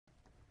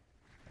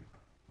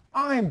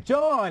I'm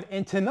John,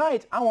 and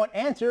tonight I want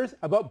answers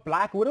about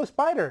black widow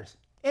spiders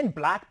and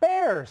black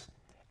bears.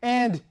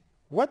 And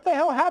what the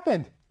hell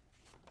happened?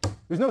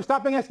 There's no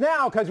stopping us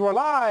now because we're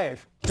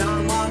live.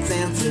 John wants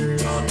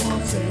answers. John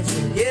wants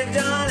answers. Give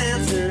John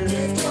answers.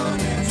 Give John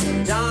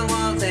answers. John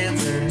wants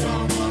answers.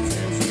 John wants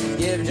answers.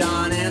 Give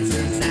John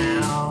answers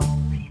now.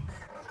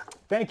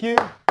 Thank you.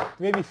 You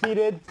may be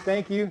seated.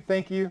 Thank you.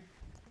 Thank you.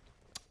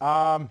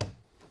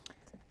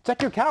 Check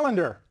your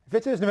calendar. If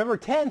it says November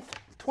 10th,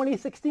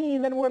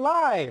 2016, then we're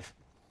live.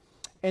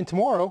 And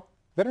tomorrow,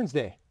 Veterans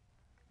Day.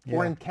 Yeah.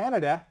 Or in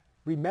Canada,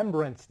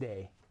 Remembrance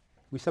Day.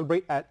 We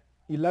celebrate at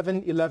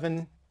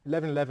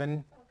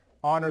 11/11/11/11,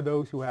 honor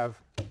those who have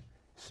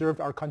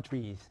served our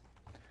countries.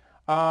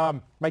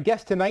 My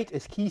guest tonight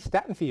is Keith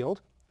Stattenfield.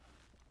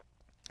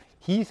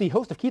 He's the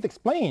host of Keith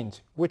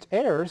Explains, which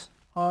airs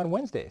on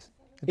Wednesdays,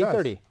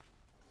 8:30.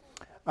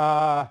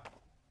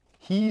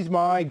 He's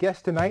my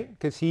guest tonight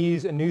because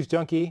he's a news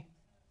junkie.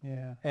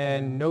 Yeah.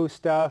 And knows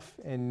stuff,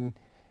 and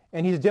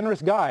he's a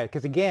generous guy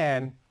because,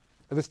 again,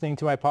 listening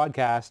to my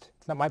podcast,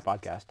 it's not my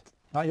podcast.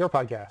 Not your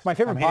podcast. My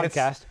favorite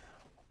podcast,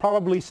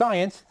 Probably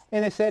Science,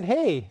 and they said,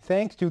 hey,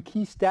 thanks to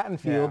Keith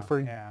Stattenfield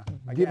for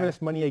giving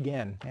us money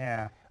again.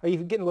 Yeah. Are you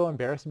getting a little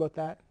embarrassed about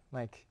that?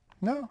 Like,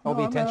 No, all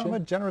the attention? I'm a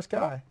generous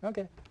guy. Oh,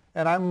 okay.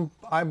 And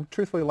I'm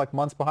truthfully like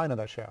months behind on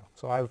that show,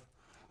 so I've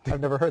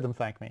never heard them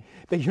thank me.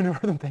 You never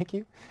heard them thank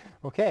you?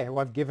 Okay, well,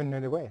 I've given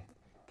it away.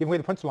 Given away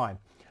the punchline.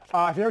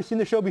 If you've never seen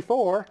the show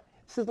before,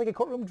 this is like a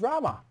courtroom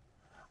drama.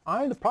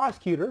 I'm the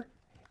prosecutor.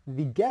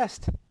 The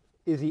guest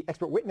is the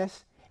expert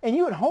witness. And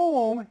you at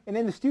home and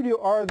in the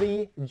studio are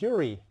the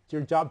jury. It's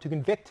your job to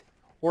convict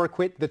or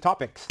acquit the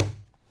topics.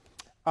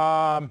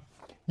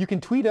 You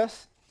can tweet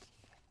us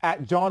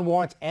at John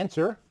Wants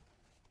Answer.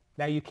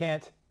 Now you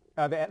can't,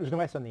 there's no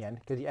S on the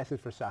end because the S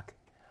is for suck.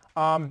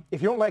 If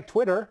you don't like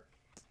Twitter,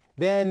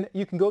 then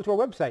you can go to our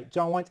website,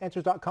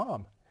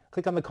 johnwantsanswers.com.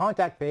 Click on the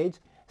contact page.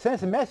 Send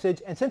us a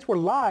message, and since we're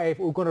live,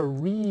 we're going to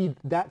read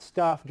that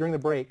stuff during the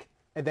break,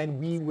 and then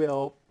we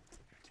will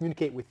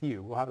communicate with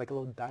you. We'll have like a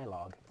little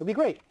dialogue. It'll be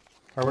great.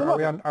 Are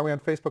we on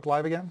Facebook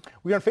Live again?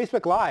 We're on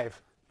Facebook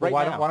Live right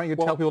now. Why don't you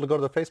tell people to go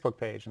to the Facebook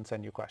page and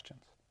send you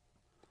questions?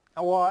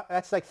 Well,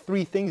 that's like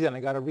 3 things that I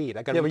got to read.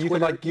 I got to but you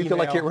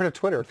could get rid of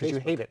Twitter because you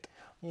hate it.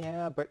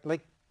 Yeah, but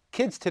like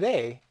kids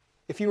today,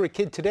 if you were a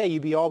kid today,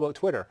 you'd be all about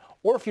Twitter.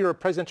 Or if you're a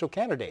presidential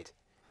candidate,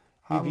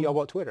 you'd be all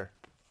about Twitter.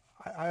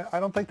 I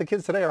don't think the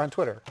kids today are on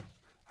Twitter.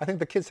 I think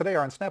the kids today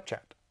are on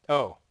Snapchat.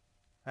 Oh,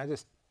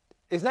 isn't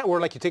that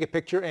where like you take a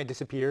picture and it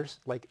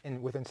disappears like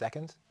within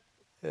seconds?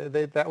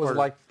 That was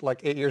like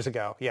 8 years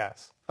ago.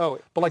 Yes. Oh,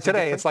 but like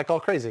today, it's like all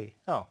crazy.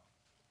 Oh.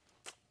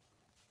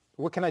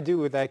 What can I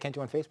do that I can't do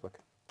on Facebook?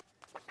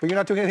 But you're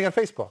not doing anything on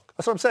Facebook.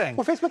 That's what I'm saying.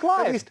 We're Facebook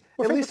Live.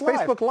 At least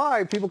Facebook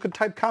Live, people could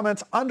type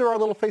comments under our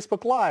little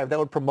Facebook Live. That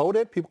would promote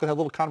it. People could have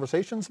little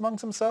conversations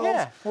amongst themselves.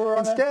 Yeah.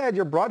 Instead,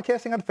 you're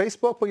broadcasting on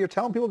Facebook, but you're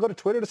telling people to go to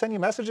Twitter to send you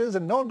messages,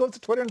 and no one goes to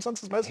Twitter and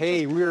sends us messages.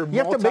 Hey, we're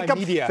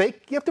multimedia.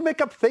 You have to make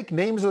up fake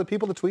names of the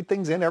people to tweet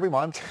things in every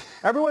month.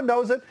 Everyone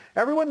knows it.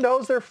 Everyone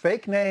knows their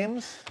fake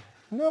names.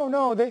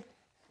 No,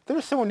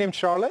 there's someone named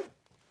Charlotte.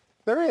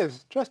 There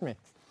is. Trust me.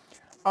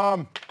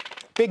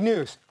 Big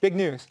news.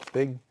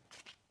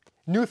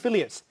 New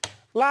affiliates.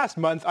 Last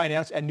month, I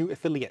announced a new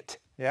affiliate.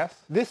 Yes.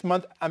 This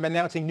month, I'm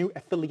announcing new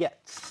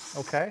affiliates.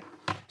 Okay.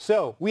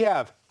 So we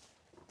have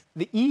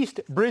the East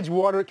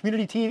Bridgewater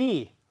Community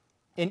TV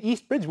in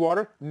East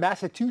Bridgewater,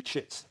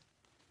 Massachusetts.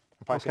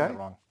 I'm probably saying that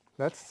wrong.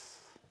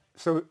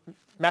 So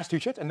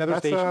Massachusetts, another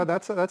station.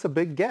 That's a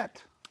big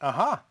get.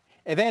 Uh-huh.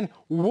 And then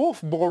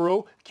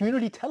Wolfboro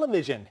Community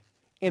Television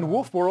in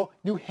Wolfboro,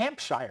 New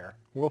Hampshire.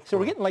 So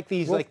we're getting like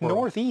these like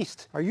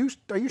northeast. Are you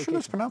sure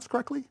that's pronounced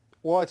correctly?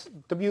 Well, it's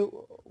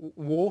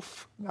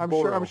Wolf.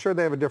 I'm sure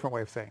they have a different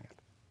way of saying it.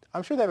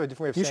 I'm sure they have a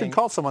different way of saying it. You should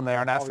call someone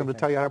there and ask them to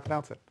tell you how to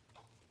pronounce it.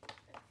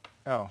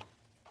 Oh.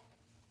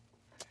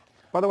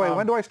 By the way,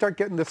 when do I start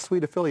getting this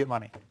sweet affiliate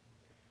money?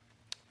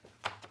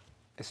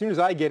 As soon as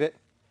I get it,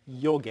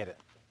 you'll get it.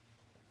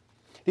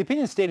 The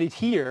opinions stated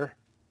here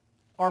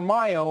are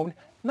my own,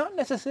 not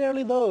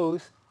necessarily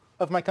those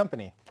of my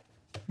company.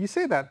 You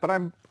say that, but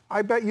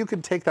I bet you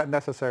could take that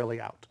necessarily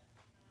out.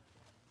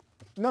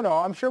 No,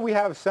 I'm sure we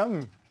have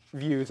some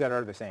views that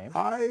are the same.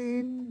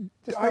 I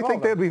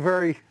think there'd be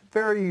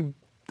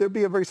there'd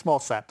be a very small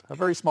set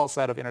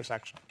of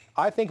intersection.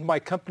 I think my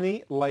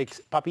company likes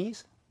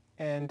puppies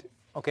and,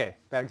 okay,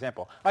 bad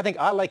example. I think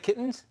I like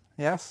kittens.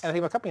 Yes. And I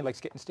think my company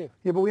likes kittens too.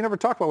 Yeah, but we never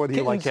talk about whether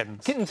you like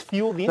kittens. Kittens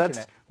fuel the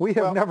internet. We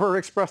have never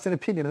expressed an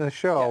opinion in the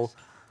show.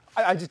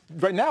 Yes.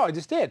 Right now I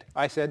just did.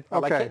 I said I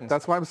like kittens.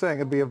 That's what I'm saying.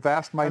 It'd be a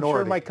vast minority.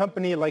 I'm sure my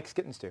company likes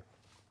kittens too.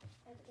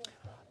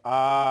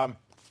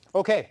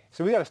 Okay,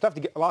 so we got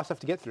a lot of stuff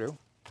to get through.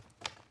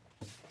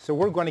 So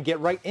we're going to get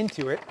right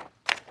into it.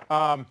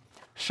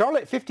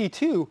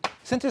 Charlotte52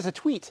 sent us a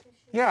tweet.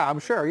 Yeah, I'm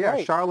sure. Yeah,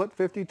 Right.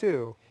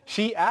 Charlotte52.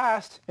 She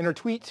asked in her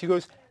tweet, she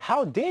goes,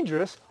 how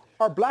dangerous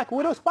are black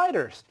widow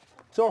spiders?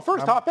 So our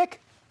first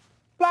topic,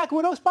 black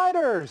widow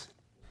spiders.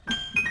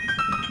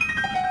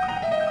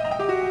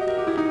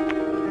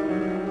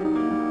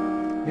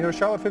 You know,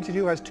 Charlotte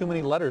 52 has too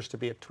many letters to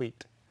be a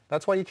tweet.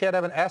 That's why you can't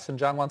have an S in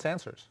John Wants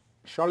Answers.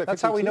 Charlotte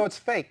That's how we 52? know it's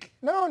fake.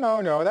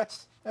 No.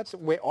 That's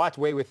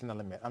way within the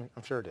limit. I'm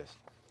sure it is.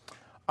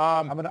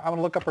 I'm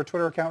gonna look up her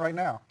Twitter account right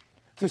now.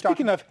 So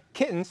speaking of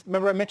kittens,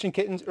 remember I mentioned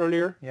kittens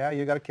earlier? Yeah,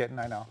 you got a kitten,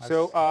 I know.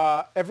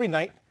 So every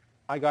night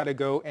I got to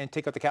go and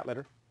take out the cat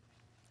litter.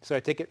 So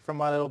I take it from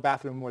my little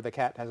bathroom where the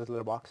cat has his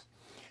litter box,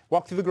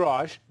 walk through the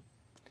garage,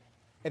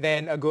 and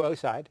then I go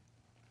outside,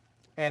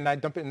 and I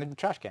dump it in the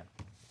trash can.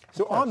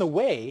 So on the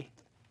way,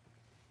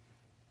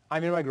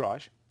 I'm in my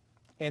garage,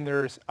 and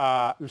there's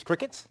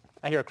crickets.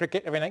 I hear a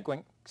cricket every night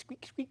going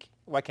squeak, squeak.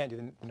 Well, I can't do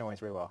the noise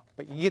very well,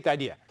 but you get the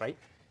idea, right?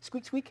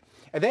 Squeak, squeak.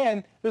 And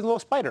then there's a little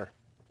spider,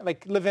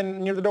 like living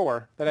near the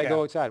door that I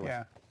go outside with,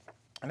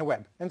 in a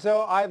web. And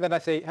so I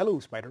say, hello,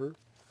 spider,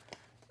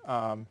 because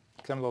I'm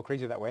a little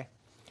crazy that way.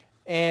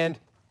 And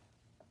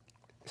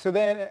so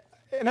then,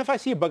 and if I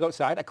see a bug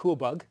outside, a cool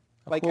bug,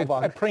 like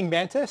a praying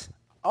mantis,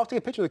 I'll take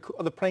a picture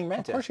of the praying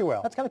mantis. Of course you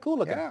will. That's kind of cool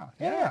looking.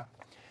 Yeah.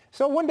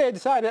 So one day I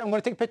decided I'm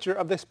going to take a picture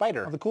of this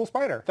spider. Of the cool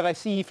spider. That I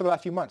see for the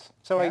last few months.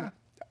 So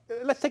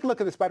let's take a look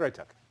at the spider I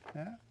took.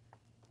 Yeah.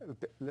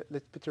 Let's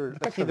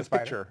see the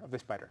picture of the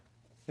spider.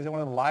 Is it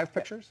one of the live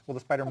pictures? Will the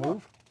spider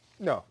move?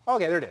 No.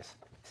 Okay, there it is.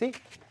 See?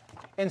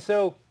 And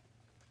so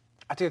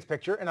I took this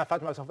picture and I thought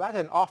to myself, that's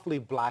an awfully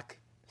black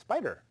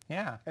spider.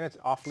 Yeah. And it's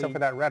awfully... Except for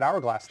that red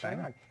hourglass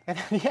thing. And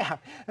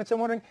And so I'm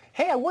wondering,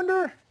 hey, I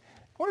wonder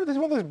if there's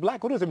one of those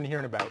black widows I've been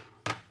hearing about.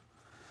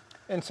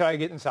 And so I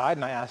get inside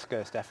and I ask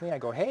Stephanie, I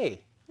go, hey,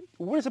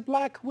 what does a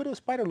black widow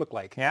spider look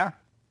like? Yeah.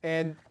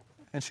 And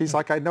she's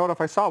like, I'd know it if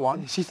I saw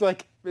one. she's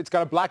like, it's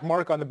got a black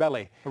mark on the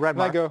belly. A red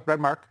mark. I go, red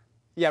mark.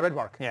 Yeah, red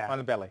mark on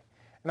the belly.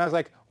 And I was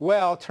like,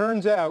 well,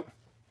 turns out...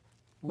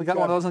 We got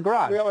one of those in the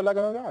garage. We got one in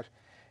the garage.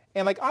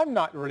 And like, I'm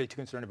not really too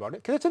concerned about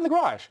it because it's in the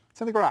garage.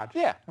 It's in the garage.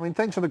 Yeah. I mean,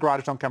 things from the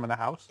garage don't come in the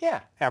house. Yeah.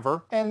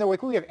 Ever. And they're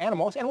like, we have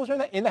animals. Animals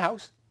are in the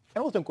house.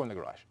 Animals don't go in the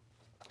garage.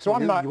 So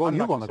I'm not... You go in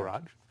the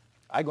garage.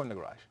 I go in the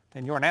garage.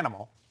 And you're an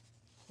animal.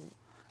 I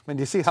mean,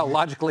 do you see how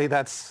logically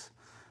that's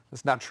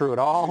not true at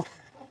all?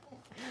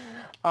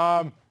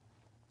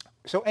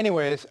 So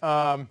anyways,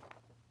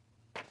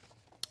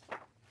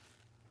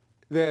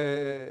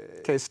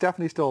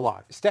 Stephanie's still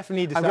alive.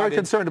 Stephanie decided... I'm very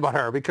concerned about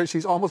her because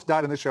she's almost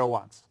died in the show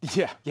once.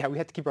 Yeah, we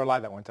had to keep her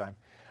alive that one time.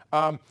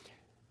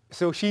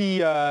 So she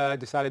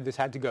decided this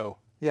had to go.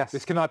 Yes.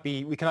 This cannot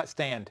be, we cannot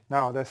stand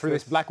for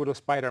this black widow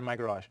spider in my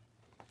garage.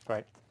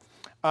 Right.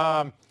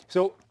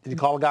 So... Did you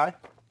call a guy?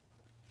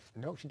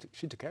 No,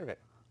 she took care of it.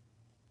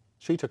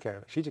 She took care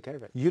of it. She took care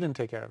of it. You didn't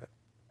take care of it.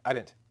 I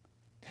didn't.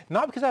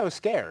 Not because I was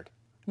scared.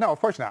 No,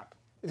 of course not.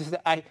 It's just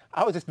that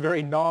I was just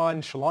very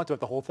nonchalant about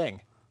the whole thing.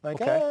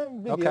 Like,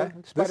 okay.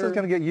 This is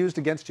going to get used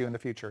against you in the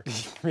future.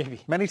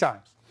 Maybe. Many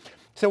times.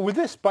 So would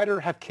this spider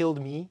have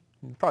killed me?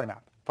 Probably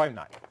not. Probably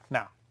not.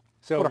 No.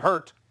 So it would have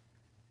hurt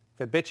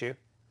if it bit you.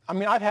 I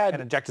mean, and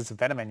injected some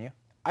venom in you.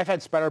 I've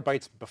had spider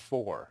bites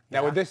before.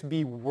 Now, would this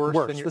be worse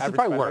than your This is average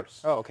probably spider?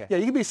 worse. Oh, okay. Yeah,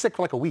 you can be sick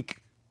for like a week.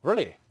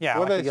 Really? Yeah.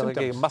 What are the you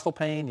symptoms? get muscle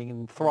pain. You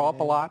can throw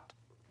up a lot.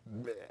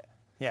 Bleh.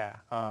 Yeah.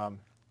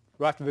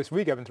 Well, after this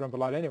week, I've been throwing up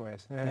a lot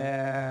anyways.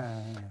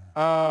 Yeah.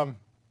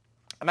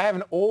 And I have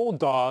an old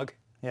dog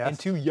Yes. and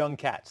 2 young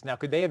cats. Now,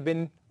 could they have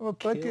been Well,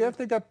 but yeah, if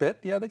they got bit,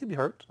 yeah, they could be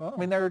hurt. I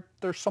mean,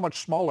 they're so much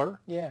smaller.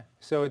 Yeah.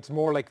 So it's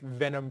more like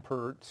venom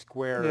per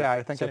square Yeah,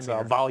 I think it's a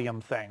centimeter. volume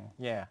thing.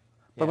 Yeah.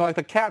 But like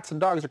the cats and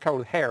dogs are covered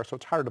with hair, so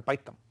it's harder to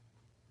bite them.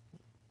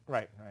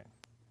 Right.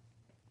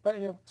 But,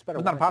 it's better.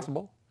 It's not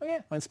impossible. Oh,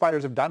 yeah. I mean,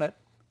 spiders have done it.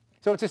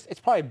 So it's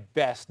probably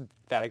best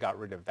that I got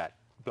rid of that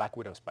black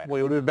widow spider. Well,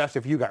 it would have been best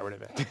if you got rid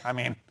of it. I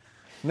mean,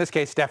 in this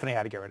case, Stephanie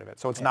had to get rid of it,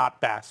 so it's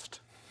not best.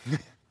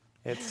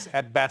 It's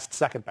at best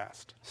second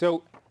best.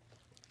 So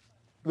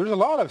there's a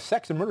lot of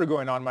sex and murder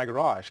going on in my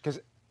garage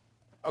because,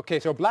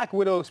 so a black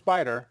widow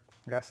spider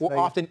will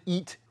often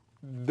eat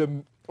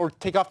or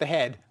take off the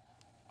head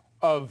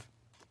of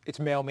its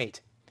male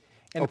mate.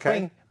 And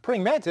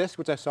praying mantis,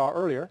 which I saw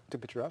earlier, took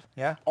a picture of,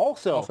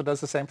 also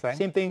does the same thing.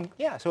 Same thing,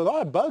 yeah. So a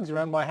lot of bugs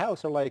around my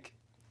house are like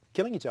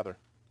killing each other.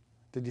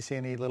 Did you see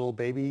any little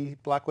baby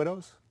black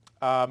widows?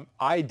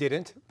 I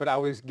didn't, but I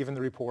was given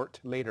the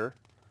report later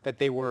that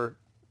they were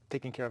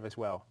taken care of as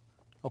well.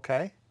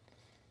 Okay.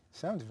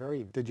 Sounds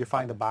very... Did you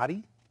find a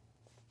body?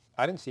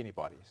 I didn't see any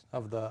bodies.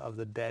 Of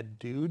the dead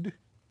dude?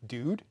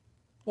 Dude?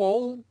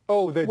 Well,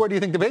 where do you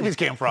think the babies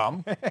came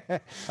from? I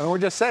mean, we're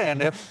just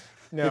saying,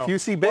 if you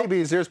see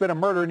babies, there's been a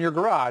murder in your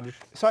garage.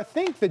 So I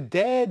think the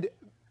dead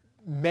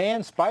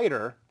man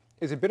spider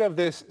is a bit of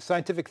this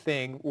scientific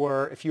thing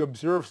where if you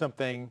observe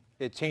something,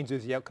 it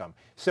changes the outcome.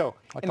 So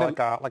like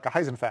a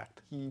Heisen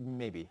fact.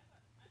 Maybe.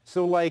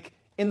 So like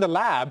in the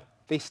lab,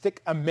 they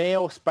stick a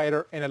male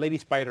spider and a lady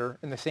spider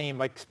in the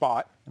same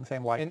spot. In the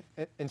same light.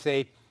 And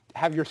say,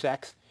 have your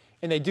sex.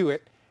 And they do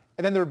it.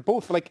 And then they're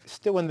both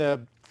still in the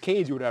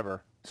cage or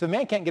whatever. So the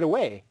man can't get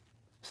away.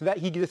 So that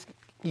he gets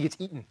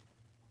eaten.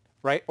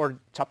 Right? Or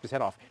chopped his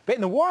head off. But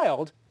in the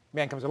wild,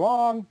 man comes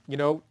along,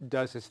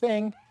 does his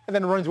thing, and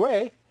then runs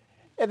away.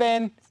 And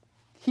then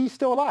he's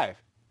still alive.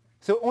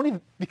 So only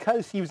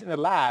because he was in a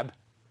lab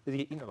they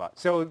get eaten a lot.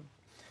 So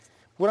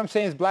what I'm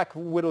saying is black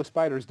widow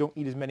spiders don't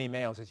eat as many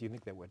males as you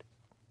think they would.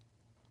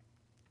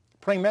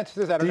 Praying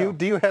mantises, I don't know.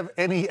 Do you have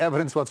any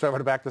evidence whatsoever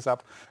to back this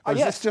up? Or is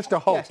Yes. this just a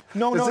hope? Yes.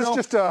 No. Is this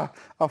just a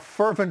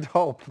fervent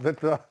hope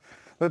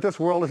that this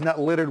world is not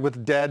littered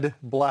with dead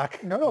black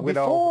widow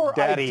Before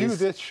daddies? I do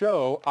this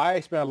show, I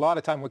spent a lot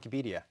of time on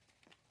Wikipedia.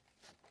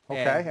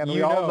 Okay, and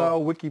we all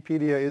know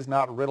Wikipedia is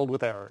not riddled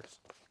with errors.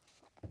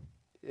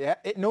 Yeah,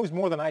 it knows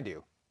more than I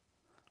do.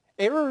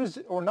 Errors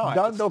or not,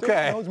 None, it still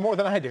okay. knows more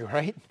than I do,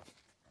 right?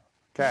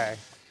 Okay,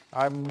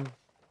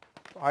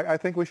 I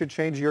think we should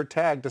change your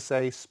tag to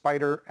say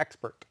spider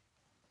expert.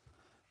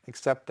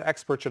 Except the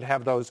expert should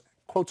have those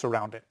quotes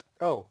around it.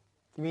 Oh,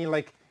 you mean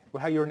like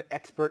how you're an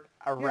expert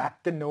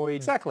arachnoid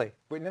Exactly.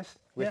 witness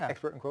with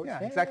expert in quotes? Yeah,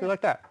 exactly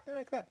like that. Yeah,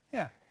 like that.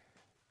 Yeah.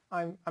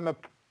 I'm a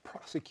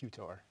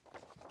prosecutor.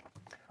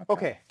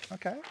 Okay.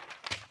 Okay.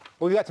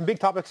 Well, we got some big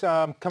topics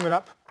coming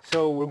up,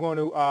 so we're going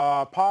to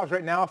pause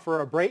right now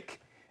for a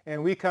break,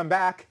 and we come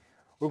back,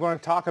 we're going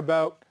to talk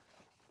about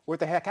what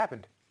the heck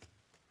happened.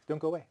 Don't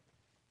go away.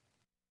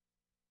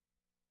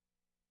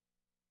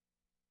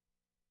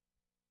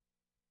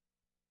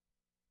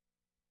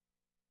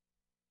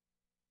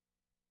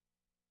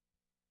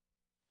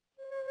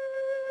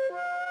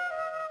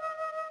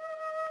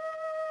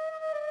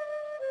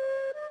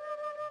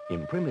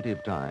 In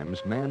primitive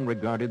times, man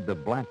regarded the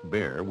black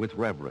bear with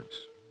reverence,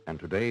 and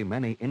today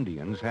many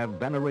Indians have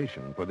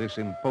veneration for this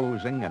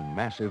imposing and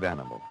massive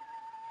animal.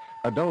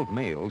 Adult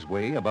males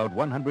weigh about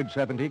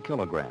 170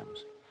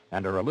 kilograms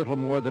and are a little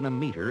more than a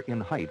meter in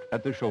height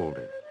at the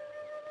shoulder.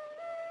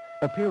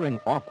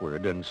 Appearing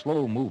awkward and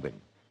slow-moving,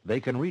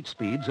 they can reach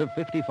speeds of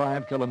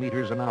 55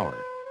 kilometers an hour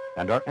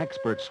and are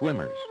expert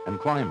swimmers and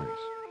climbers.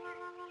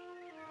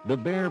 The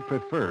bear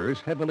prefers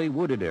heavily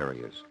wooded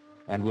areas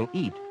and will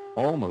eat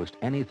almost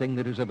anything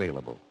that is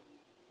available.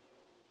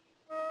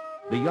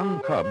 The young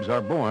cubs are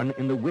born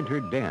in the winter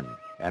den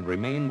and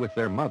remain with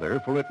their mother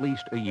for at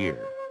least a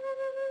year.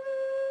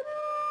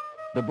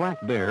 The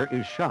black bear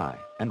is shy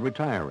and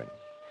retiring,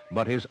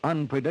 but is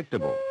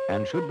unpredictable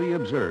and should be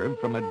observed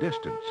from a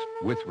distance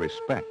with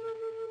respect.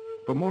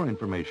 For more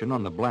information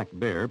on the black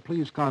bear,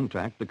 please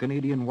contact the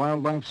Canadian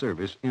Wildlife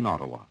Service in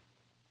Ottawa.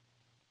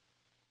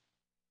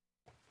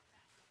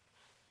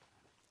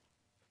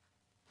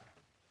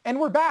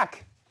 And we're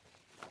back.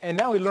 And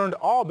now we learned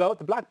all about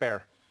the black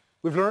bear.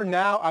 We've learned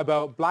now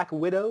about black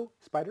widow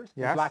spiders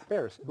and black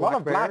bears. A lot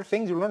of black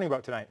things we're learning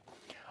about tonight.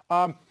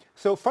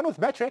 So fun with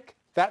metric.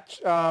 That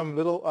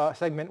little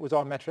segment was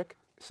all metric.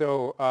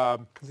 So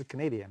because it's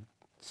Canadian.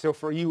 So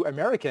for you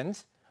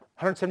Americans,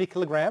 170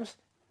 kilograms,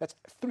 that's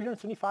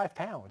 375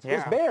 pounds.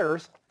 Yeah. Those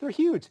bears, they're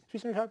huge.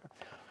 375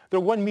 pounds. They're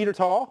 1 meter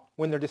tall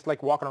when they're just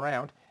like walking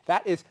around.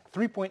 That is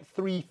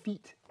 3.3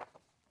 feet.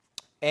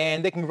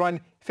 And they can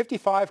run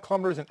 55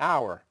 kilometers an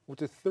hour,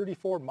 which is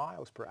 34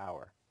 miles per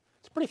hour.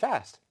 It's pretty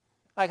fast.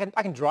 I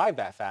can drive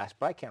that fast,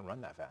 but I can't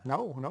run that fast.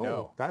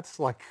 No. That's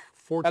like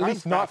four At times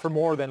least not for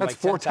more than That's like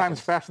 10 four times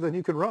seconds. faster than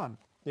you can run.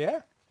 Yeah.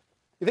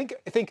 I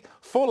think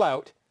full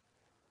out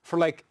for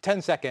like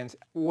 10 seconds,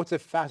 what's the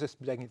fastest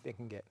they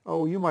can get?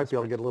 Oh, you might be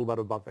able to get a little bit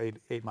above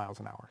 8 miles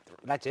an hour.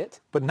 That's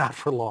it? But not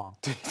for long.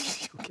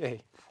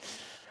 Okay.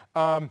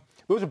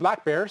 Those are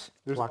black bears.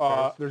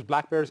 There's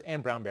black bears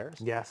and brown bears.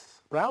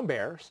 Yes. Brown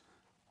bears,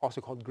 also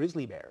called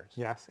grizzly bears.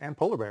 Yes, and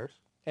polar bears.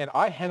 And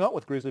I hang out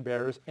with grizzly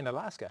bears in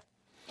Alaska.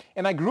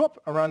 And I grew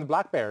up around the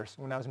black bears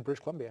when I was in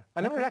British Columbia.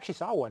 I never actually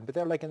saw one, but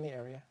they're like in the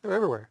area. They're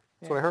everywhere.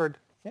 That's what I heard.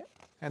 Yeah.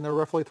 And they're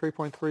roughly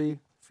 3.3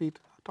 feet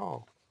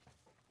tall.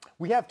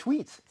 We have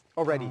tweets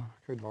already. Oh,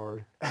 good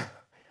Lord.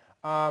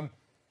 How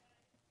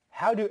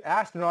do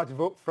astronauts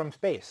vote from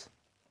space?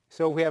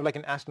 So we have like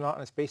an astronaut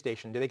on a space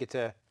station. Do they get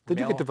to Did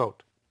you get to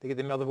vote? They get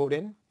to mail the vote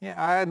in?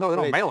 Yeah, no, they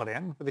don't mail it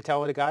in. Or they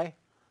tell the guy?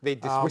 They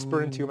just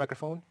whisper into your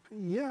microphone?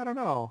 Yeah, I don't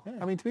know. Yeah.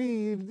 I mean, to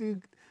me,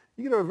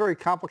 you get a very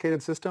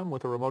complicated system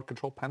with a remote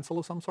control pencil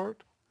of some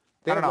sort.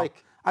 They I don't have know.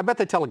 like... I bet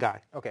they tell a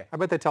guy. Okay. I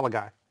bet they tell a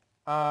guy.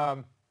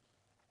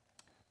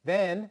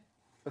 Then,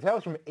 that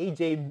was from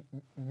AJ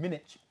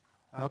Minich.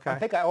 Okay. I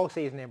think I always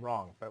say his name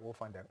wrong, but we'll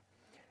find out.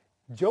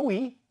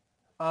 Joey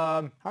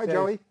Hi, says,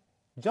 Joey.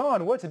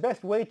 John, what's the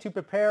best way to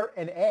prepare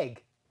an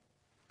egg?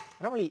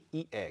 I don't really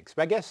eat eggs,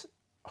 but I guess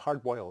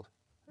hard-boiled.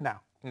 No.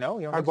 No?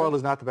 You don't think Hard-boiled so?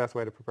 is not the best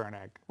way to prepare an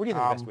egg. What do you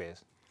think the best way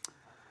is?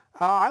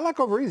 I like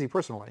over easy,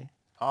 personally.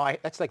 Oh,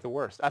 that's like the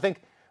worst. I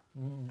think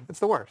It's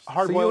the worst. So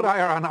Hard-boiled- you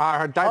and I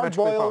are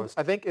diametrically hard-boiled, opposed.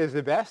 I think, is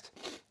the best.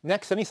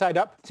 Next, sunny side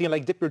up. So you can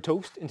like dip your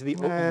toast into the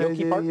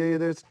yolky part. Yeah,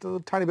 there's a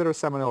tiny bit of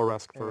salmonella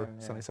risk for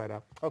sunny side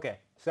up. Okay,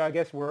 so I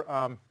guess we're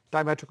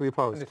Diametrically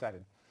opposed.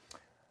 undecided.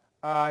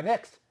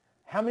 Next,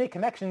 how many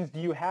connections do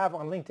you have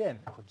on LinkedIn?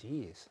 Oh,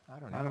 geez, I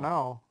don't know. I don't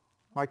know.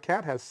 My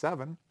cat has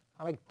 7.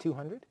 I'm like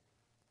 200,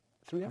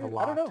 300. A I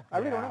lot. don't know. I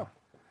really don't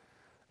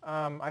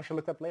know. I should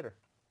look up later.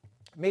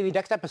 Maybe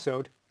next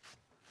episode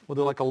We'll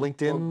do like a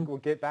LinkedIn. we'll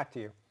get back to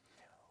you.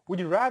 Would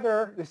you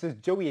rather? This is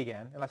Joey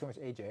again, unless it was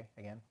AJ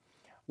again.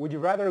 Would you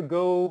rather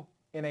go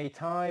in a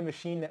time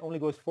machine that only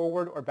goes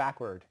forward or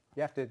backward?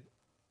 You have to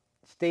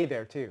stay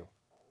there too.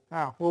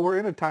 Oh, well, we're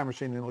in a time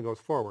machine and it goes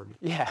forward.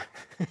 Yeah.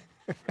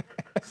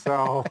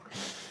 So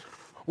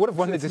What if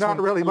one that it's just not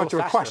went really a little much of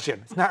a faster?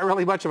 question. It's not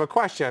really much of a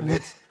question.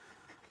 It's,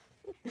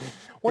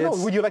 Well, no,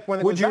 it's, would you like one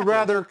that would goes you backwards?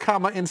 rather,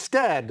 comma,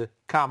 instead,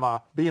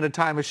 comma, be in a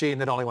time machine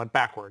that only went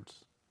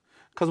backwards?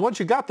 Because once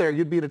you got there,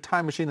 you'd be in a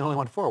time machine that only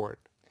went forward.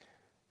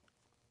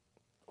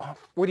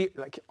 What do you,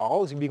 like,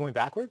 always be going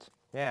backwards?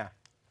 Yeah.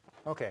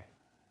 Okay.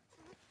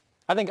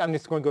 I think I'm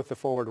just going to go with the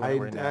forward one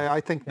we're in now.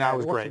 I think now Yeah,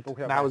 is we'll great. keep-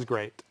 we'll Now is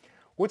great.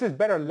 Which is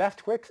better, left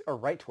Twix or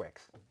right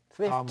Twix?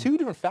 So they have two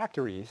different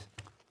factories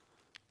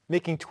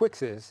making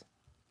Twixes,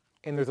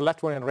 and there's a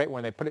left one and a right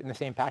one. They put it in the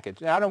same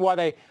package. And I don't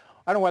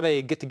know why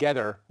they get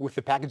together with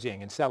the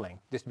packaging and selling,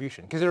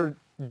 distribution, because they're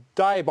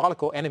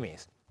diabolical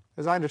enemies.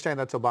 As I understand,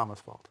 that's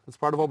Obama's fault. It's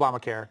part of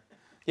Obamacare.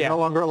 Yeah. You're no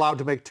longer allowed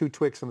to make two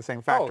Twix in the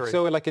same factory. Oh,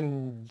 so like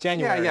in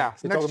January. yeah.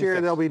 it's all Next gonna year,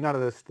 fix. there'll be none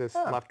of this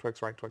left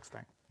Twix, right Twix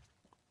thing.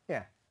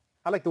 Yeah.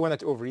 I like the one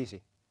that's over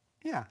easy.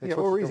 Yeah, The yeah,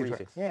 Twix or that's easy over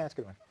Twix. Yeah, that's a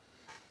good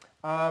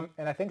one.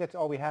 And I think that's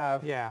all we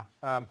have. Yeah.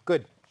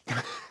 Good.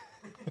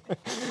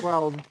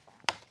 Well,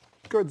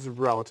 good's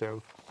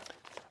relative.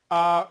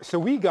 So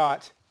we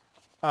got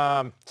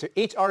so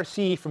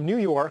HRC from New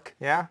York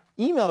Yeah?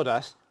 emailed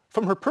us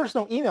from her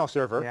personal email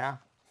server Yeah.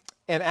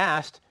 and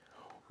asked,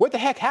 what the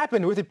heck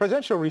happened with the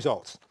presidential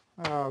results?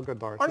 Oh,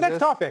 good Lord. Our Is next this-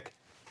 topic,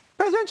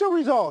 presidential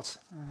results.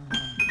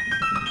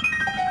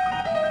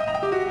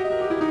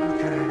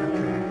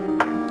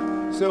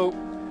 So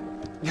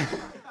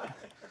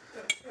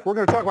We're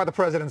going to talk about the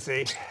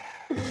presidency.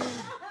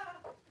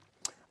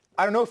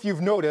 I don't know if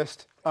you've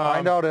noticed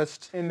I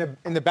noticed. in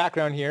the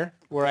background here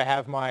where I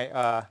have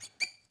my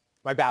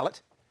my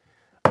ballot.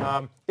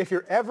 If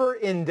you're ever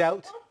in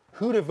doubt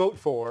who to vote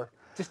for,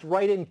 just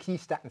write in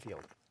Keith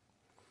Stattenfield.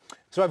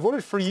 So I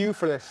voted for you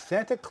for the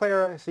Santa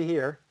Clara. See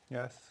here.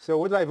 Yes. So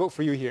what did I vote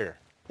for you here?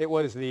 It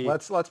was the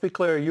Let's be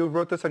clear. You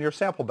wrote this on your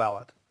sample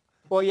ballot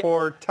well, yeah,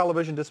 for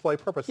television display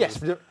purposes. yes.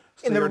 So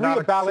In the you're real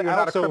not ballot, you're I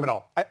not also a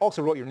criminal. I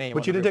also wrote your name.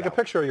 But on you the didn't real take a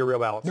ballot. picture of your real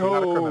ballot, so you're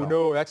not a criminal.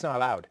 No, that's not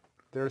allowed.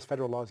 There's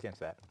federal laws against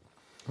that.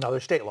 No,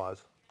 there's state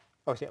laws.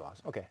 Oh, state laws.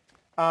 Okay.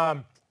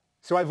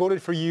 So I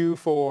voted for you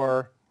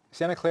for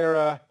Santa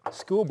Clara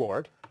School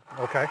Board,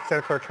 Okay.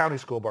 Santa Clara County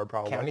School Board,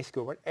 probably. County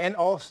School Board, and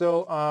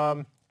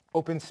also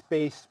Open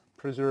Space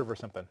Preserve or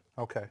something.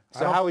 Okay.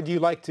 So how would you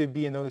like to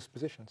be in those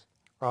positions?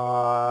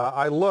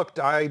 I looked.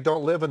 I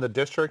don't live in the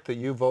district that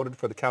you voted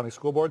for the county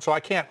school board, so I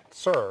can't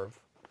serve.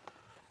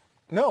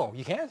 No,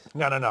 you can't.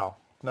 No.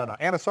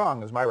 Anna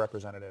Song is my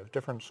representative.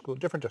 Different school,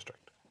 different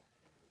district.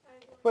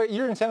 But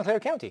you're in Santa Clara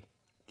County.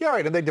 Yeah,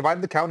 right. And they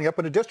divided the county up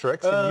into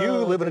districts, and you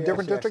live in a Okay,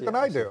 different district than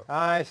I do.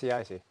 I see.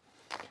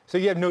 So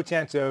you have no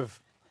chance of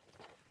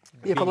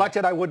If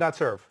elected, I would not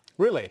serve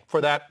really.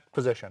 for that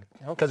position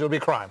because it would be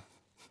a crime.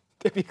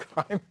 It'd be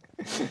crime.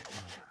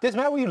 Doesn't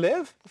matter where you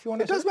live if you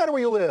want to. It doesn't matter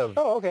where you live.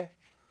 Oh, okay.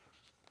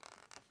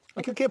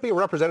 Like you can't be a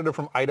representative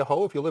from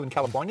Idaho if you live in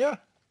California.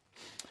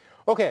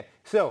 Okay,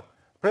 so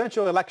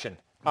presidential election.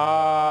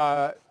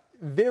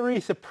 Very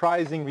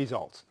surprising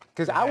results.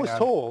 Because I was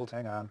told,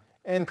 Hang on.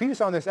 and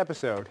previous on this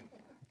episode,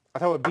 I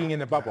thought about being in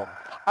the bubble.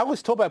 I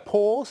was told by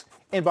polls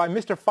and by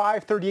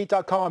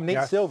Mr.538.com, Nate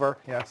Yes, Silver,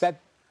 yes.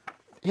 that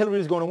Hillary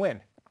was going to win.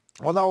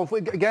 Well, no.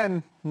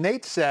 Again,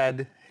 Nate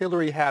said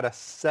Hillary had a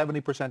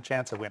 70%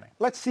 chance of winning.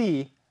 Let's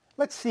see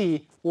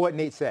what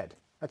Nate said.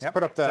 Let's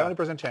put up the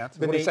 70% chance.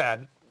 the What he Nate-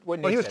 said. what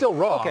Well, Nate he was said. still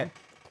wrong. Okay,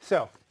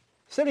 so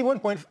 71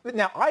 point.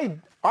 Now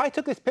I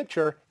took this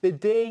picture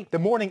the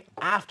morning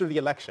after the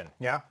election.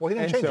 Yeah. Well, he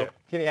didn't And change so,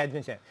 it. Yeah,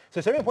 didn't change it. So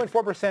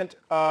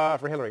 71.4%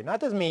 for Hillary. Now that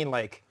doesn't mean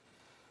like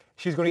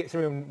she's going to get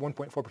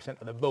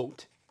 71.4% of the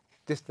vote.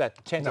 Just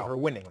that chance of No. her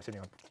winning was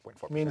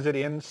 71.4%. Means that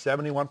in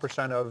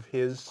 71% of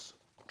his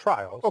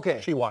trials,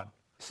 Okay. she won.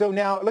 So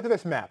now look at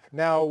this map.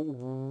 Now,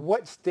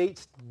 what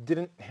states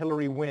didn't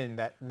Hillary win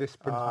that this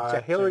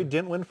projection? Hillary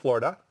didn't win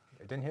Florida.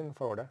 Didn't hit in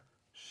Florida.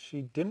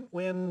 She didn't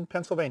win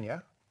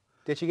Pennsylvania.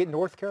 Did she get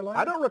North Carolina?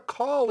 I don't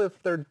recall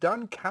if they're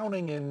done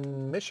counting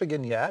in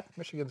Michigan yet.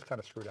 Michigan's kind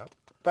of screwed up.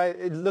 But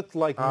it looked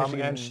like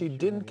Michigan. And she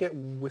didn't get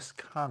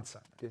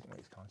Wisconsin.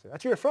 Wisconsin.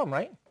 That's where you're from,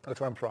 right? That's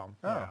where I'm from.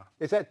 Oh. Yeah.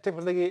 Is that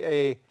typically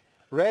a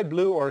red,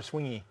 blue, or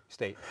swingy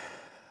state?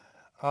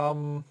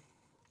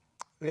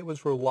 It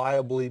was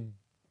reliably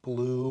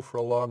blue for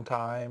a long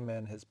time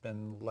and has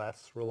been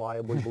less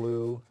reliably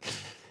blue.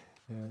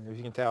 As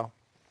you can tell.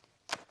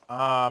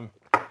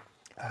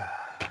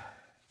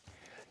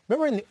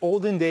 Remember in the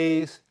olden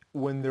days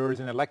when there was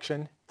an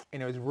election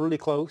and it was really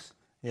close?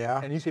 Yeah.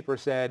 And a newspaper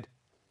said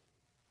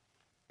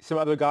some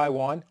other guy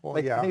won? Well,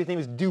 like, yeah. I think his name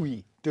was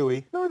Dewey.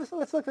 Dewey. Remember this?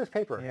 Let's look at this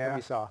paper Yeah. that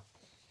we saw.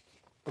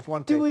 With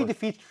one Dewey paper.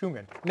 defeats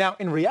Truman. Now,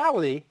 in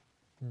reality,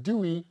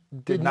 Dewey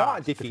did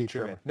not defeat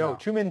Truman. No, No.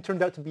 Truman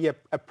turned out to be a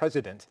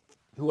president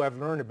who I've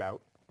learned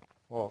about.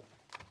 Well,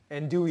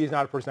 and Dewey is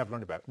not a person I've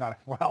learned about. Not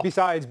well.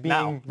 Besides being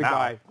now. the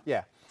guy.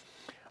 Yeah.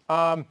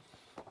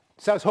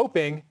 So I was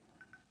hoping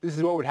this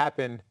is what would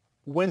happen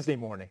Wednesday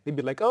morning. They'd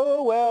be like,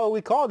 oh, well,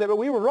 we called it, but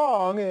we were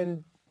wrong.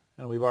 And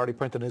And we've already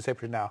printed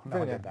newspapers now. No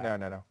one did that.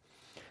 no.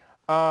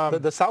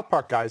 The South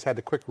Park guys had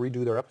to quick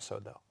redo their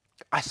episode, though.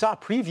 I saw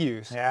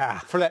previews Yeah.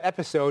 for that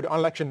episode on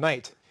election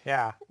night.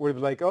 Yeah. Where it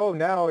was like, oh,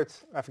 now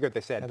it's, I forget what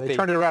they said. And they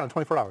turned it around in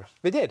 24 hours.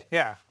 They did?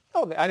 Yeah.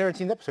 Oh, I never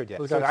seen the episode yet.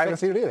 So So I haven't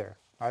seen it either.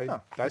 I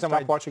that's on stopped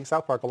my- watching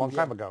South Park a long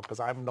time ago because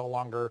I'm no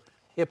longer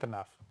hip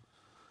enough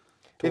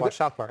to watch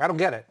South Park. I don't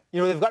get it.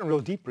 You know, they've gotten real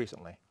deep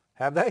recently.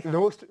 Have they? The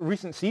most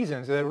recent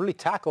seasons, they really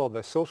tackle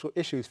the social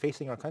issues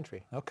facing our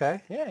country.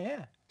 Okay.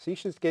 Yeah. So you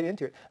should get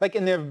into it. Like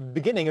in the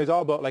beginning, it was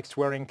all about like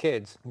swearing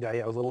kids. Yeah,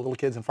 it was little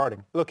kids and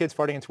farting. Little kids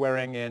farting and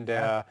swearing and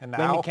And living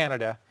now? in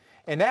Canada.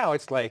 And now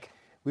it's like,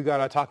 we got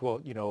to talk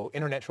about,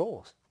 internet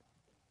trolls.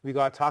 We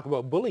got to talk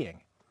about bullying.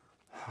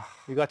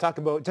 We got to talk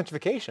about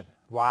gentrification.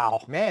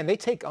 Wow. Man, they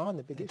take on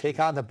the big issues. Take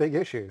on the big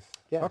issues.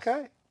 Yes.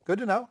 Okay. Good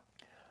to know.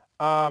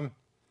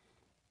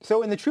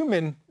 So in the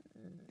Truman,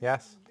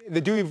 Yes.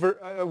 the Dewey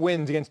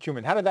wins against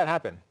Truman. How did that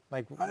happen?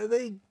 Like,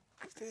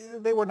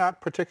 They were not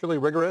particularly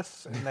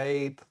rigorous, and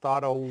they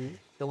thought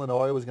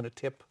Illinois was going to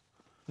tip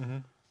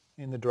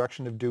in the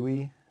direction of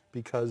Dewey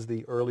because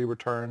the early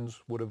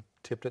returns would have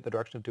tipped it in the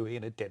direction of Dewey,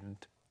 and it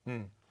didn't.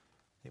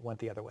 It went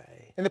the other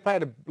way. and they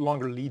probably had a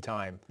longer lead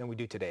time than we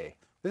do today.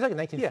 This is like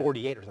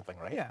 1948 or something,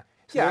 right? Yeah.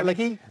 So Yeah, they're, I like,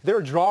 mean,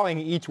 they're drawing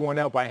each one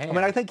out by hand. I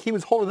mean, I think he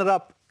was holding it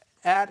up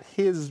at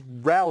his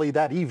rally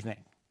that evening.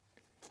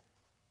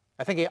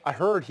 I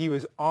heard he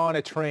was on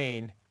a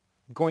train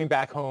going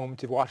back home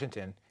to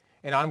Washington,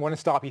 and on one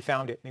stop he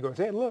found it, and he goes,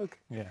 "Hey, look!"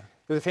 Yeah.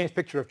 There's a famous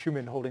picture of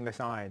Truman holding the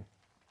sign,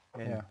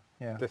 and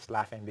Yeah. just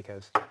laughing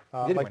because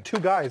he did Like win. two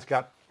guys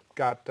got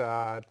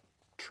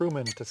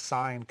Truman to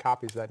sign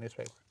copies of that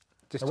newspaper.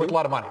 Just They're worth two? a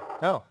lot of money.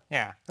 Oh,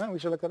 Yeah. we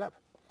should look that up.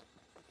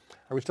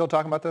 Are we still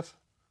talking about this?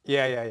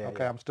 Yeah.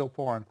 Okay, I'm still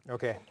pouring.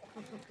 Okay.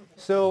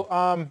 So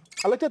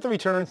I looked at the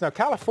returns. Now,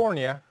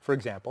 California, for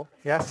example,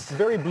 Yes.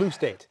 very blue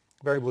state.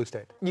 Very blue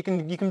state. You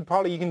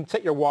can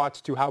set your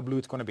watch to how blue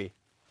it's going to be.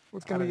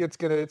 It's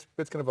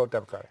gonna vote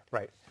Democratic.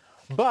 Right.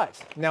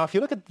 But now if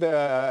you look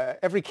at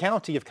every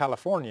county of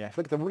California, if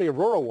you look at the really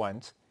rural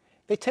ones,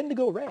 they tend to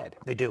go red.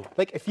 They do.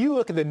 Like if you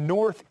look at the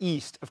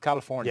northeast of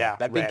California, Yeah,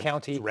 that big red.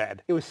 county, It's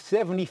red. it was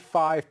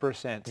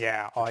 75%.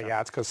 Yeah. Oh,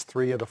 yeah. It's because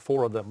 3 of the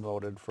 4 of them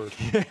voted for.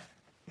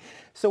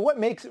 So what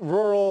makes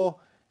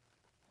rural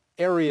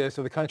areas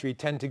of the country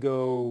tend to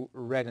go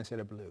red instead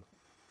of blue?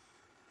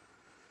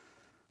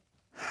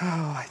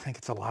 Oh, I think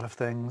it's a lot of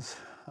things.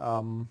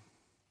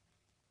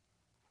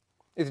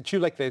 Is it true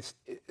like the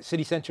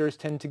city centers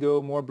tend to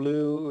go more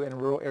blue and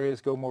rural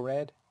areas go more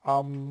red?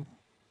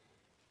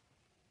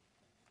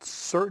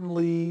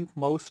 Certainly,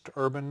 most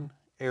urban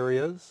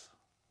areas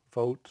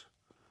vote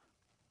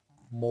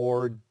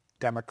more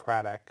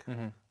Democratic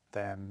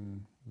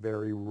than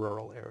very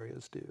rural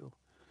areas do.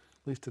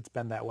 At least it's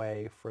been that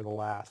way for the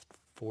last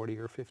 40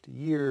 or 50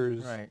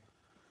 years. Right.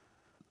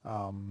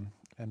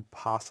 And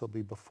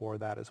possibly before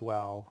that as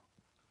well.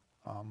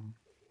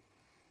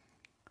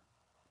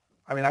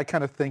 I mean, I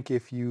kind of think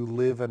if you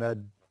live in a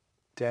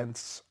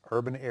dense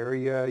urban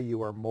area,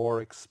 you are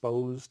more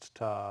exposed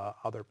to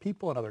other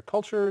people and other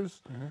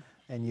cultures,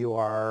 and you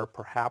are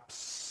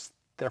perhaps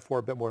therefore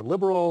a bit more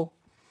liberal.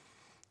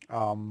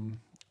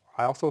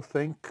 I also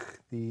think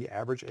the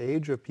average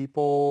age of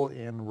people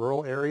in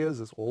rural areas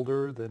is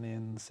older than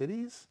in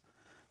cities,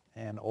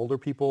 and older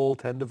people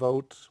tend to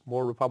vote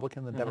more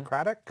Republican than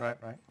Democratic. Right.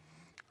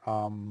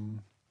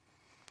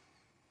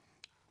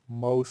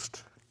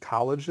 Most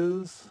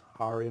colleges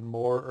are in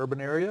more urban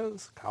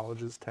areas.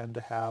 Colleges tend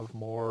to have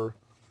more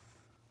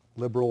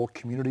liberal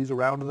communities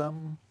around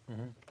them.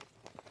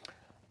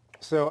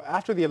 So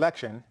after the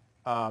election,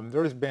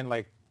 there's been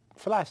like,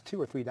 for the last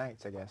 2 or 3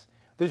 nights, I guess,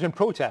 there's been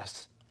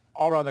protests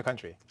all around the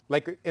country.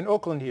 Like in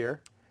Oakland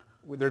here,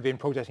 they've been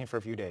protesting for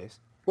a few days,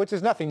 which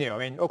is nothing new. I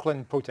mean,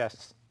 Oakland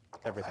protests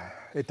everything.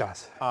 It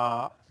does.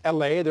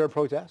 LA, there are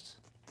protests.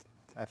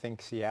 I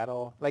think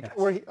Seattle. Like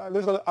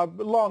there's a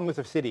long list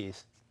of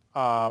cities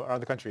around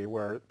the country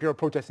where people are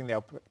protesting the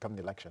outcome of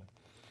the election.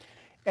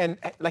 And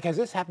like, has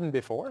this happened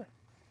before?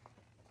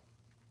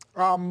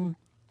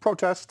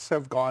 Protests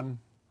have gone.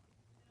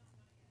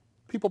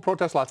 People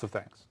protest lots of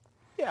things.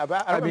 Yeah,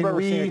 but I don't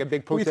remember seeing like a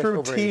big protest we threw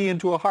over tea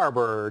into a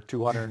harbor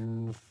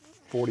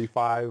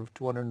 245,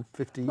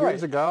 250 Right,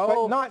 years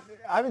ago. But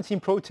I haven't seen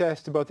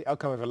protests about the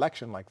outcome of an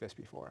election like this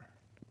before.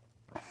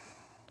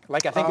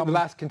 Like I think the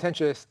last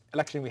contentious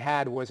election we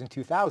had was in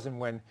 2000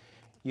 when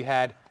you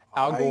had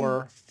Al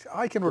Gore.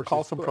 I can recall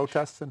versus some Bush.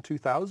 protests in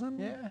 2000.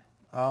 Yeah.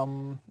 I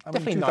mean,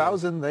 Definitely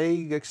 2000, they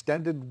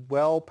extended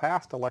well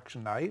past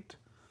election night.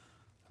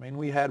 I mean,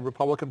 we had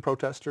Republican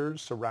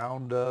protesters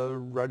surround a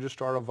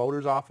registrar of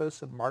voters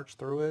office and march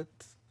through it.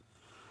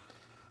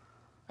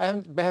 It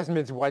hasn't been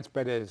as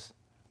widespread as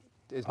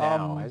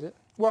now, has it?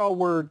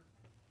 Well,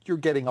 you're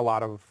getting a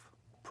lot of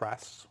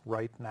press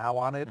right now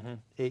on it.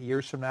 8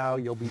 years from now,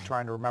 you'll be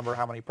trying to remember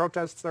how many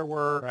protests there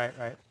were.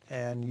 Right.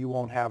 And you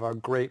won't have a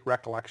great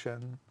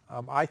recollection.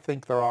 I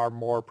think there are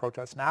more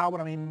protests now,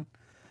 but I mean,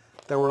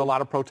 there were a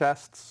lot of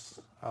protests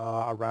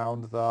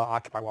around the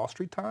Occupy Wall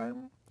Street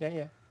time.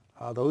 Yeah.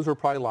 Those are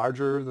probably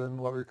larger than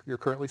what you're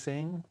currently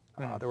seeing.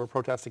 There were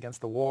protests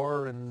against the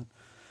war in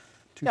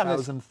Yeah, I'm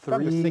just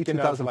 2003, thinking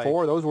of,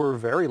 2004, those were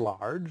very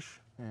large.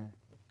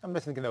 I'm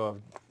just thinking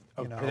of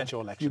presidential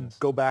You elections.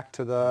 go back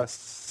to the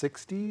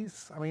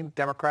 60s. I mean,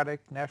 Democratic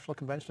National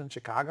Convention in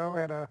Chicago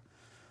had a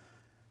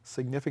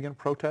significant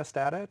protest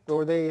at it. What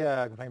were they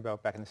complaining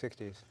about back in the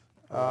 60s?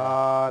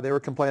 They were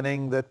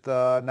complaining that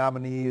the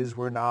nominees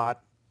were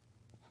not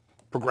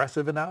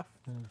progressive enough,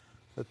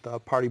 that the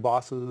party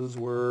bosses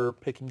were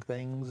picking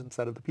things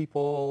instead of the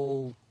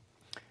people.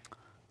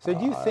 So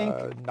do you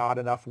think Not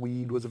enough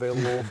weed was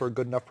available for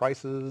good enough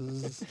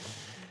prices?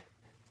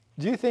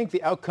 Do you think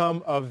the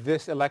outcome of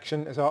this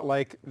election is not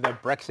like the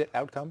Brexit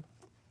outcome,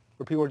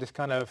 where people were just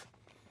kind of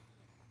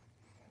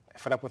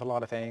fed up with a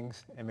lot of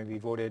things and maybe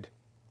voted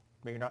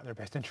maybe not in their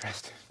best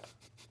interest?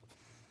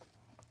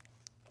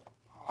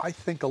 I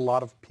think a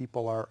lot of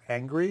people are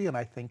angry, and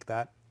I think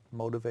that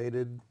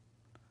motivated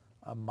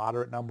a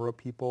moderate number of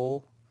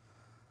people.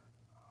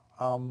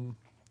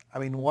 I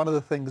mean, one of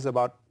the things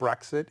about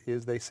Brexit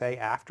is they say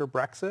after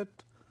Brexit,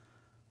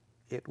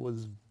 it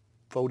was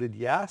voted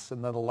yes,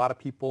 and then a lot of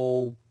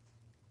people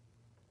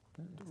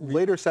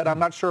later said, I'm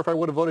not sure if I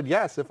would have voted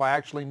yes if I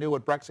actually knew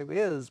what Brexit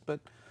is, but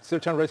So they're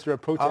trying to register a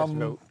protest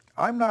vote.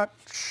 I'm not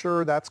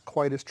sure that's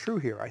quite as true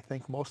here. I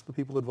think most of the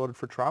people that voted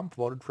for Trump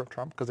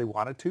because they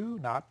wanted to,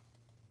 not,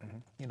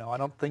 I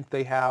don't think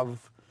they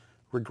have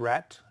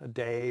regret a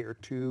day or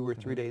 2 or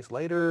 3 days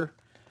later.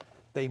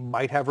 They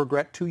might have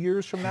regret 2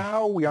 years from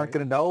now. We aren't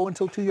going to know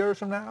until 2 years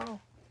from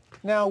now.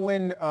 Now,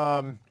 when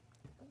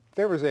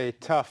there was a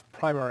tough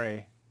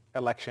primary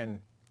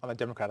election on the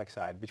Democratic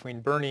side between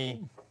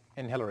Bernie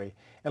and Hillary,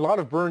 and a lot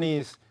of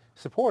Bernie's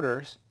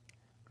supporters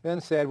then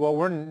said, well,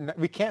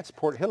 we can't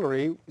support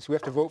Hillary, so we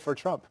have to vote for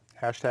Trump.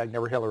 Hashtag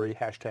never Hillary,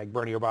 hashtag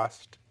Bernie or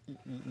bust.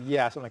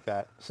 Yeah, something like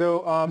that.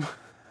 So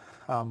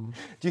do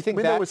you think I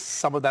mean, that there was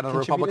some of that on the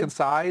contributed? Republican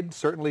side.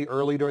 Certainly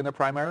early during the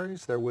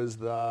primaries, there was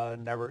the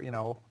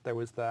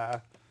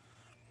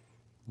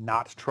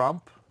not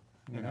Trump.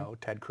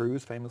 Ted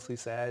Cruz famously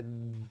said,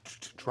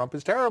 Trump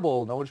is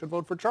terrible. No one should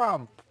vote for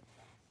Trump.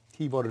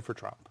 He voted for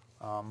Trump.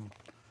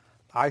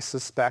 I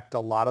suspect a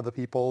lot of the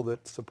people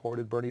that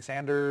supported Bernie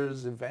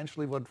Sanders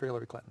eventually voted for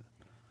Hillary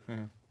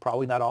Clinton.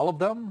 Probably not all of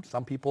them.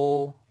 Some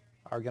people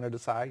are going to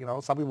decide,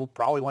 some people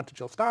probably went to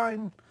Jill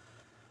Stein.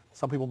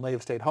 Some people may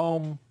have stayed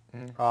home.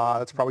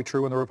 That's probably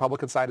true on the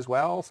Republican side as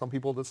well. Some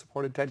people that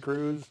supported Ted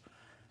Cruz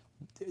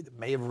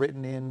may have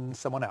written in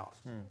someone else.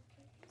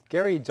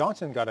 Gary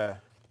Johnson got a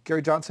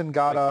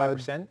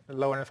 5%,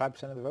 lower than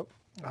 5% of the vote?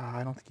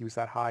 I don't think he was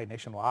that high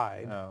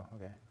nationwide. Oh,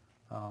 okay.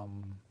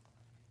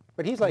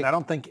 But he's like, I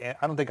don't think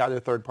either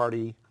third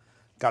party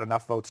got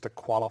enough votes to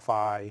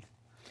qualify.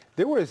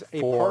 there was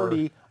a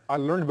party I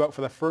learned about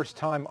for the first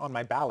time on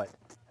my ballot.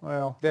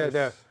 Well,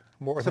 The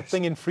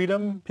something in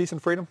freedom. Peace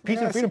and Freedom. Peace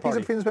and Freedom Peace Party.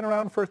 and Freedom's been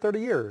around for 30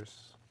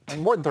 years,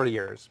 and more than 30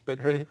 years. But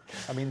Really?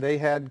 I mean, they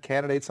had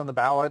candidates on the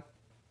ballot,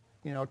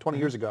 20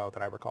 years ago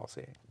that I recall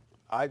seeing.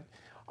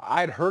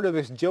 I'd heard of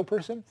this Jill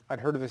person. I'd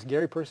heard of this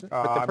Gary person.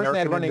 But the person they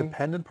had American running,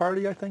 Independent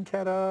Party, I think,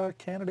 had a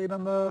candidate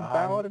on the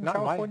ballot in not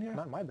California.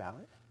 not my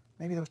ballot.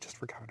 Maybe that was just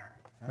for governor.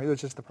 Maybe it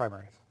was just the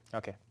primaries.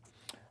 Okay.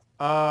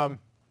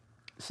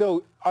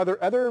 So are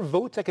there other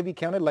votes that could be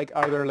counted? Like,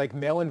 are there like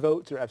mail-in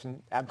votes or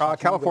absentee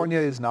California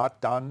votes? is not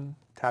done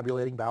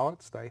tabulating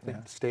ballots. I think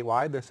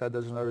statewide they said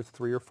there's another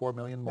 3 or 4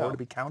 million more No. to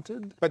be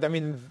counted. But I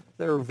mean,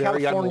 They're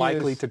very California's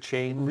unlikely to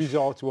change.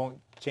 results won't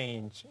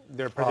change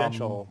their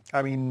presidential.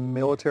 I mean,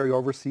 military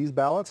overseas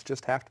ballots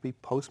just have to be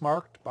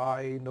postmarked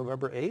by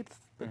November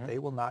 8th, but they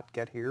will not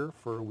get here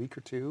for a week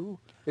or two.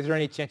 Is there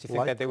any chance you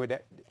think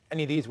that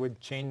any of these would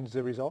change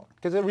the result?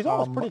 Because the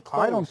result was pretty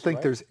close. I don't think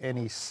right? there's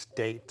any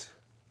state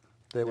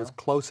that was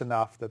close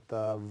enough that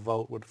the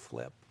vote would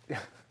flip.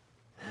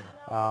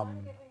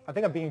 I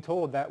think I'm being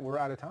told that we're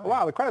out of time.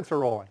 Wow, the credits are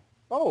rolling.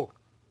 Oh,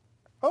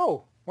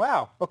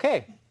 wow.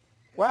 Okay.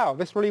 Wow,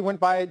 this really went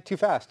by too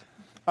fast.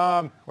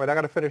 Wait, I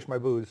got to finish my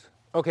booze.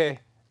 Okay,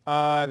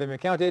 they've been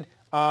counted.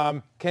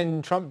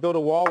 Can Trump build a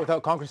wall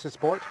without Congress's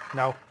support?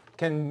 No.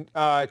 Can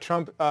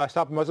Trump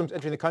stop Muslims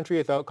entering the country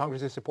without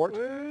Congress's support?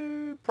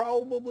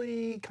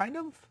 Probably, kind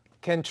of.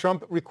 Can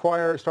Trump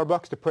require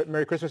Starbucks to put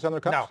Merry Christmas on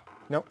their cups?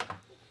 No.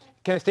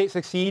 Can a state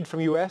succeed from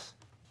U.S.?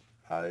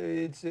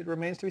 It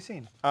remains to be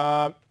seen.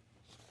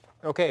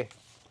 Okay.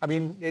 I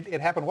mean, it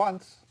happened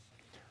once.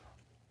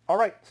 All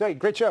right. So,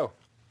 great show.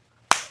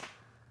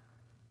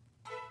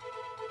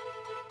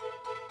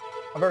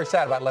 I'm very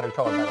sad about Leonard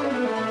Cohen, by the way.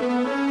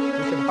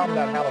 We should hum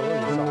that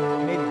Hallelujah song.